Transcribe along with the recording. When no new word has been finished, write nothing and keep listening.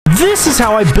This is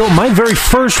how I built my very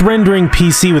first rendering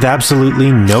PC with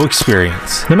absolutely no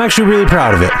experience. And I'm actually really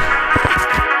proud of it.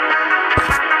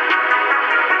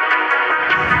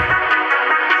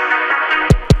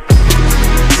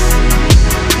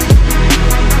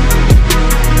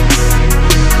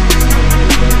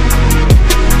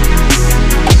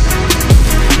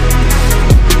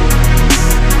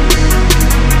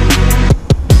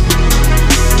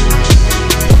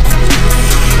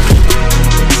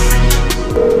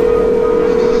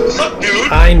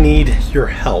 I need your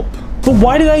help. But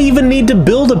why did I even need to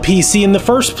build a PC in the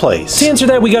first place? To answer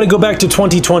that, we gotta go back to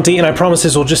 2020, and I promise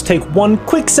this will just take one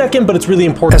quick second, but it's really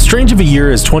important. As strange of a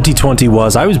year as 2020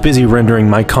 was, I was busy rendering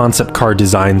my concept car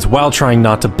designs while trying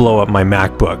not to blow up my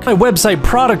MacBook. My website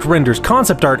product renders,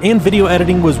 concept art, and video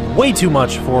editing was way too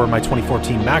much for my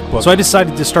 2014 MacBook, so I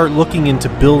decided to start looking into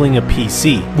building a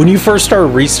PC. When you first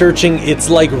start researching, it's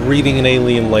like reading an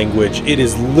alien language. It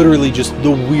is literally just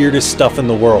the weirdest stuff in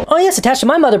the world. Oh yes, attached to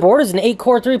my motherboard is an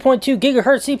 8-core 3.2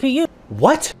 gigahertz CPU.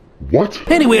 What?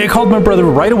 Anyway, I called my brother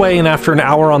right away, and after an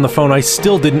hour on the phone, I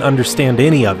still didn't understand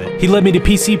any of it. He led me to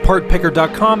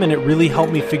PCPartPicker.com, and it really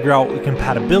helped me figure out the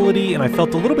compatibility, and I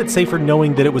felt a little bit safer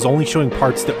knowing that it was only showing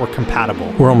parts that were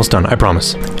compatible. We're almost done, I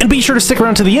promise. And be sure to stick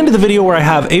around to the end of the video where I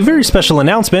have a very special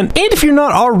announcement. And if you're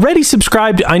not already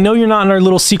subscribed, I know you're not in our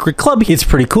little secret club. It's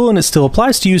pretty cool, and it still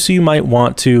applies to you, so you might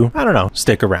want to, I don't know,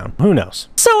 stick around. Who knows?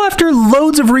 So after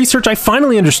loads of research, I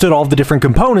finally understood all of the different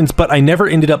components, but I never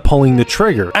ended up pulling the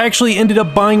trigger. I actually ended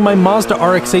up buying my Mazda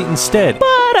RX-8 instead, but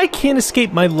I can't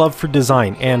escape my love for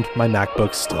design, and my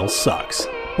MacBook still sucks.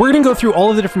 We're gonna go through all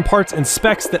of the different parts and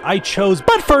specs that I chose,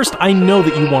 but first, I know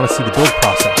that you want to see the build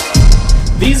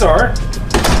process. These are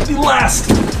the last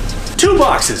 2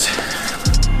 boxes.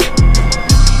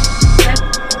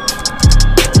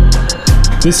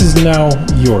 This is now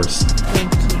yours.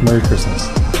 Thank you. Merry Christmas.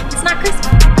 It's not Christmas.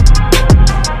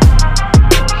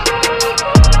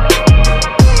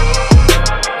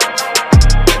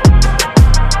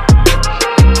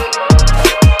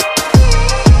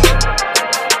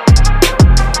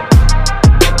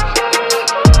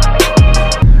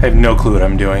 I have no clue what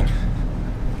I'm doing.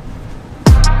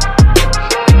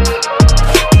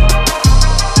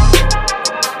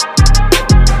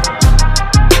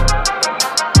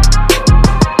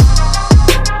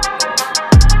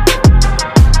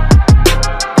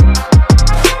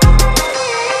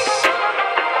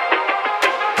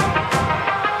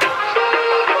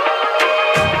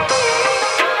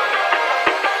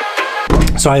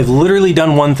 So I've literally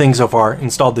done one thing so far,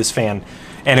 installed this fan,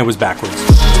 and it was backwards.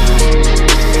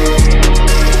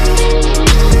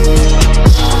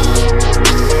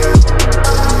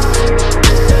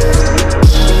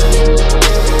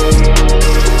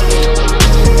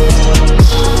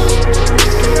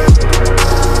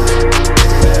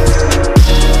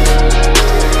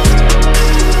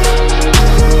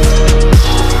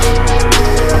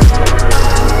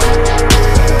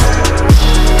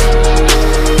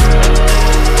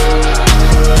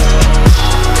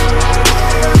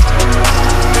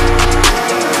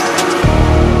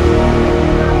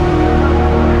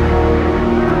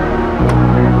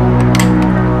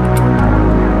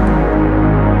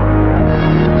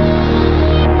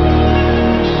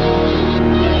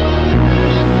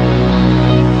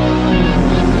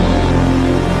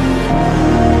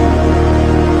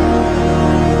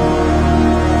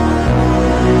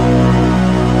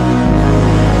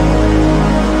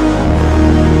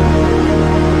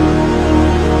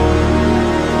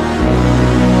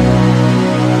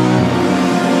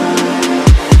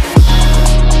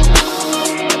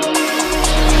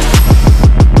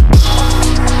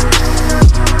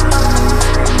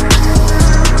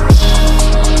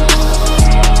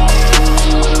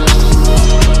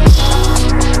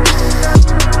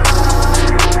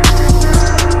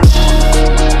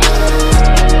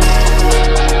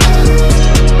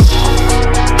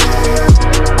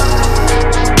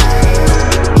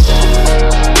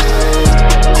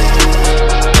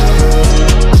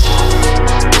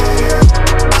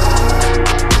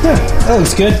 That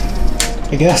looks good,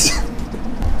 I guess.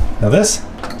 Now this?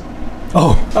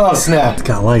 Oh snap. It's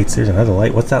got lights. There's another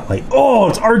light. What's that light? Oh,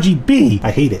 it's RGB. I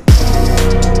hate it.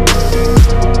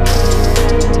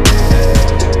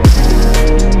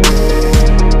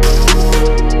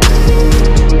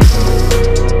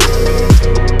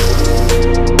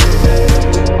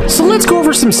 So let's go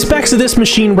over some specs of this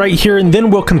machine right here, and then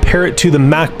we'll compare it to the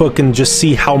MacBook and just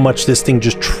see how much this thing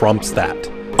just trumps that.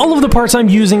 All of the parts I'm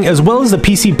using, as well as the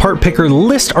PC part picker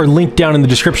list, are linked down in the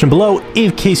description below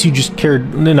in case you just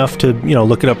cared enough to, you know,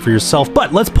 look it up for yourself.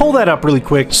 But let's pull that up really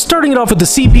quick. Starting it off with the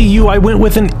CPU, I went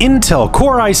with an Intel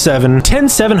Core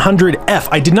i7-10700F.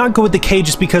 I did not go with the K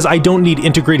just because I don't need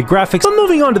integrated graphics. But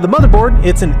moving on to the motherboard,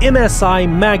 it's an MSI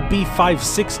Mac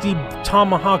B560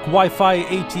 Tomahawk Wi-Fi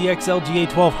ATX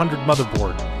LGA 1200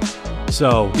 motherboard.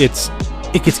 So it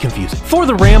gets confusing. For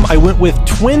the RAM, I went with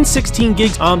twin 16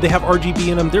 gigs. They have RGB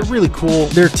in them. They're really cool.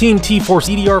 They're TNT Force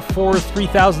DDR4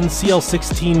 3000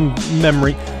 CL16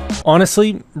 memory.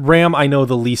 Honestly, RAM I know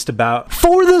the least about.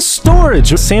 For the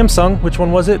storage, Samsung, which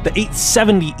one was it? The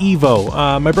 870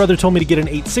 EVO. My brother told me to get an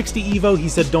 860 EVO. He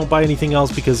said don't buy anything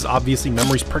else because obviously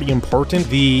memory's pretty important.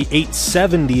 The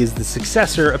 870 is the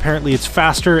successor. Apparently it's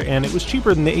faster and it was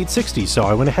cheaper than the 860, so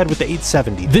I went ahead with the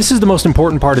 870. This is the most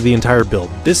important part of the entire build.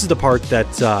 This is the part that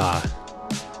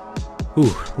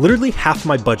literally half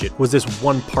my budget was this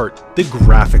one part, the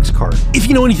graphics card. If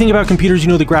you know anything about computers,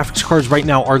 you know the graphics cards right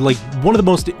now are like one of the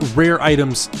most rare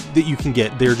items that you can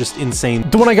get. They're just insane.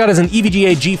 The one I got is an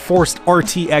EVGA GeForce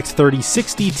RTX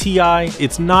 3060 Ti.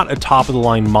 It's not a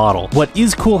top-of-the-line model. What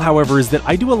is cool, however, is that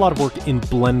I do a lot of work in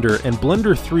Blender, and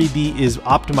Blender 3D is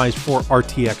optimized for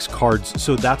RTX cards,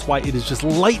 so that's why it is just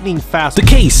lightning fast. The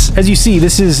case, as you see,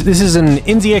 this is an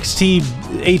NZXT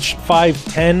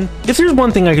H510. If there's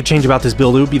one thing I could change about this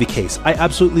build, it would be the case. I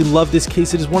absolutely love this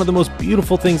case. It is one of the most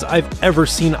beautiful things I've ever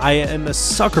seen. I am a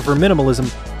sucker for minimalism.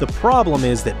 The problem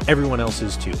is that everyone else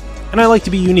is too. And I like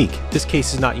to be unique. This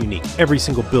case is not unique. Every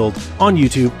single build on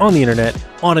YouTube, on the internet,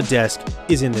 on a desk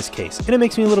is in this case. And it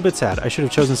makes me a little bit sad. I should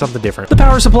have chosen something different. The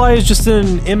power supply is just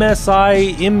an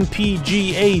MSI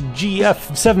MPGA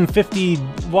GF 750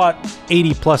 watt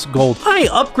 80 plus gold. I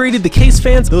upgraded the case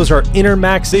fans. Those are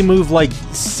Intermax. They move like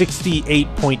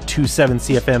 68.27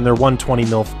 CFM. They're 120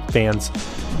 mil fans.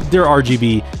 They're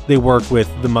RGB. They work with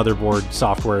the motherboard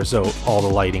software, so all the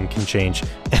lighting can change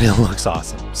and it looks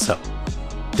awesome. So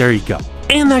there you go.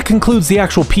 And that concludes the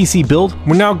actual PC build.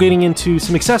 We're now getting into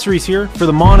some accessories here. For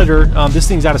the monitor, this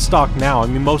thing's out of stock now. I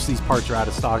mean, most of these parts are out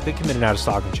of stock. They come in and out of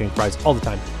stock and change price all the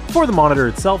time. For the monitor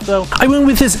itself, though, I went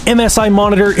with this MSI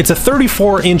monitor. It's a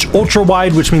 34-inch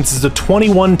ultra-wide, which means it's a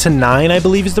 21:9, I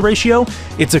believe is the ratio.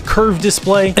 It's a curved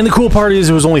display, and the cool part is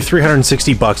it was only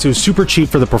 360 bucks. It was super cheap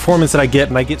for the performance that I get,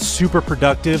 and I get super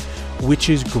productive, which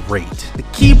is great. The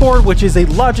keyboard, which is a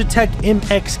Logitech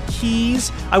MX Keys.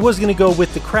 I was gonna go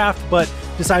with the Craft, but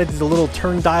decided the little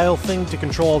turn dial thing to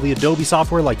control all the Adobe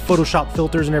software like Photoshop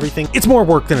filters and everything. It's more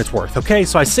work than it's worth, okay?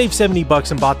 So I saved 70 bucks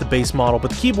and bought the base model,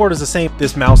 but the keyboard is the same.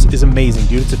 This mouse is amazing,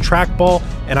 dude. It's a trackball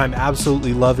and I'm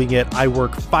absolutely loving it. I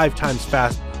work 5 times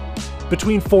fast,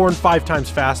 between 4 and 5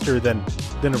 times faster than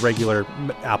a regular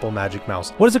Apple Magic Mouse.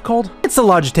 What is it called? It's the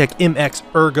Logitech MX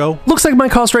Ergo. Looks like my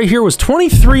cost right here was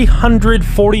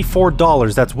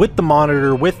 $2,344. That's with the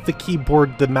monitor, with the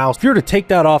keyboard, the mouse. If you were to take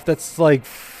that off, that's like,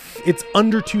 it's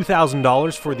under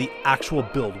 $2,000 for the actual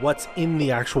build. What's in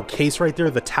the actual case right there,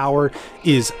 the tower,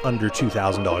 is under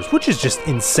 $2,000, which is just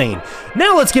insane.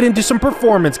 Now let's get into some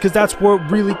performance, because that's what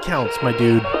really counts, my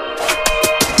dude.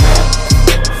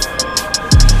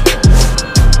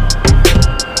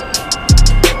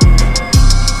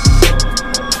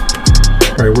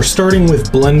 All right, we're starting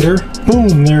with Blender.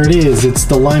 Boom, there it is. It's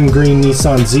the lime green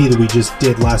Nissan Z that we just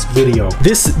did last video.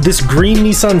 This green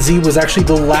Nissan Z was actually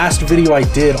the last video I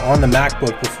did on the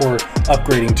MacBook before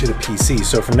upgrading to the PC.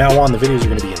 So from now on, the videos are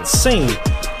gonna be insane.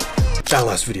 That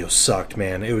last video sucked,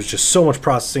 man. It was just so much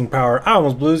processing power. I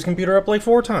almost blew this computer up like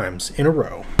 4 times in a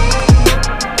row.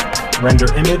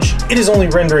 Render image. It is only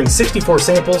rendering 64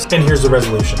 samples, and here's the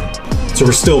resolution. So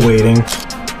we're still waiting.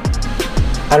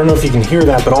 I don't know if you can hear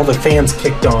that, but all the fans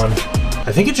kicked on.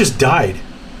 I think it just died.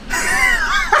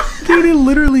 Dude, it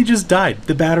literally just died.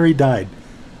 The battery died.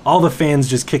 All the fans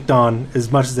just kicked on as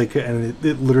much as they could, and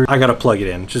it literally... I gotta plug it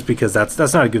in, just because that's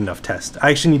not a good enough test.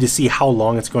 I actually need to see how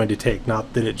long it's going to take,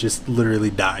 not that it just literally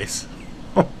dies.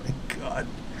 Oh my god.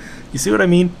 You see what I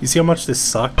mean? You see how much this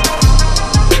sucked?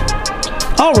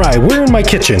 Alright, we're in my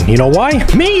kitchen. You know why?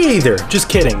 Me either. Just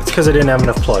kidding. It's because I didn't have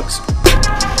enough plugs.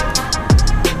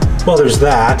 Well, there's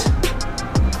that.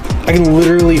 I can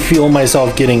literally feel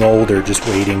myself getting older just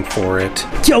waiting for it.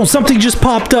 Yo, something just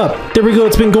popped up. There we go.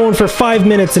 It's been going for 5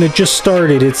 minutes and it just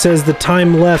started. It says the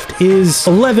time left is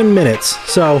 11 minutes.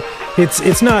 So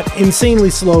it's not insanely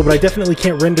slow, but I definitely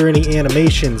can't render any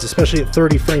animations, especially at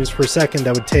 30 frames per second.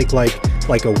 That would take like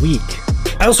a week.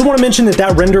 I also want to mention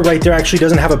that render right there actually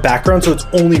doesn't have a background, so it's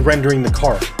only rendering the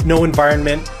car. No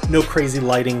environment, no crazy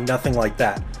lighting, nothing like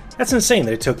that. That's insane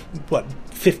that it took, what,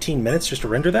 15 minutes just to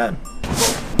render that?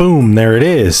 Boom, there it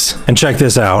is. And check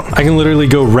this out. I can literally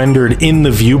go rendered in the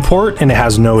viewport and it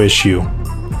has no issue.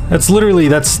 That's literally,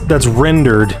 that's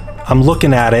rendered. I'm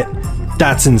looking at it.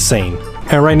 That's insane.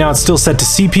 And right now it's still set to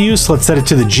CPU, so let's set it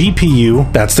to the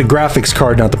GPU. That's the graphics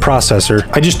card, not the processor.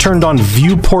 I just turned on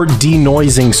viewport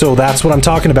denoising, so that's what I'm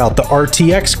talking about. The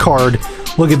RTX card,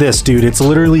 look at this, dude. It's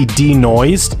literally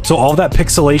denoised. So all that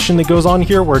pixelation that goes on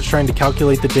here where it's trying to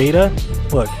calculate the data,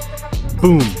 look,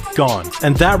 boom, gone.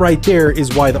 And that right there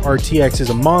is why the RTX is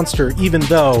a monster, even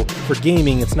though for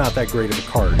gaming, it's not that great of a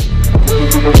card.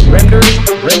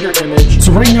 Render image.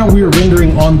 So right now we are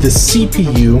rendering on the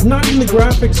CPU, not in the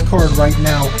graphics card right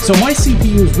now. So my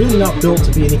CPU is really not built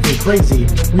to be anything crazy.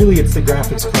 Really, it's the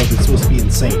graphics card that's supposed to be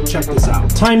insane. Check this out.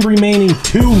 Time remaining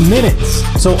 2 minutes.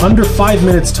 So under 5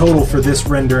 minutes total for this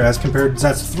render as compared,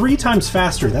 that's 3 times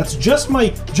faster. That's just my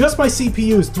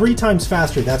CPU is 3 times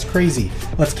faster. That's crazy.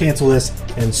 Let's cancel this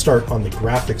and start on the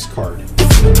graphics card.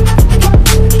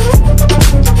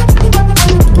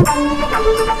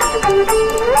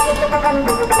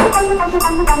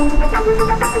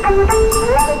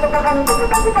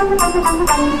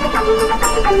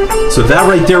 So that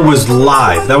right there was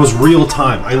live. That was real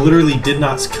time. I literally did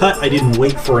not cut. I didn't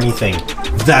wait for anything.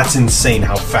 That's insane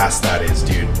how fast that is,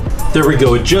 dude. There we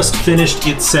go. It just finished.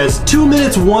 It says 2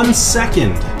 minutes, 1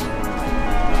 second.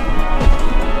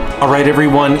 All right,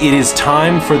 everyone, it is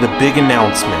time for the big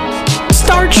announcement.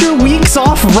 Start your weeks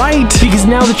off right, because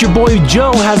now that your boy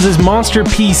Joe has this monster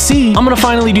PC, I'm gonna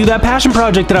finally do that passion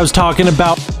project that I was talking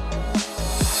about.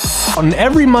 On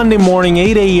every Monday morning,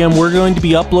 8 a.m., we're going to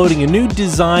be uploading a new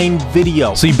design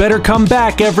video. So you better come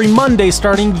back every Monday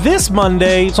starting this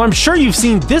Monday. So I'm sure you've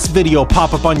seen this video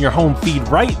pop up on your home feed,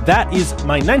 right? That is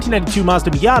my 1992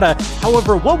 Mazda Miata.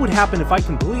 However, what would happen if I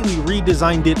completely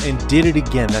redesigned it and did it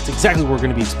again? That's exactly what we're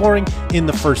going to be exploring in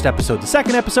the first episode. The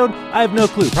second episode, I have no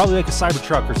clue. Probably like a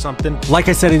Cybertruck or something. Like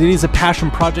I said, it is a passion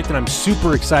project, and I'm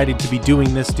super excited to be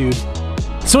doing this, dude.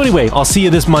 So anyway, I'll see you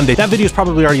this Monday. That video is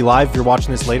probably already live if you're watching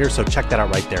this later, so check that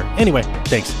out right there. Anyway,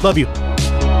 thanks. Love you.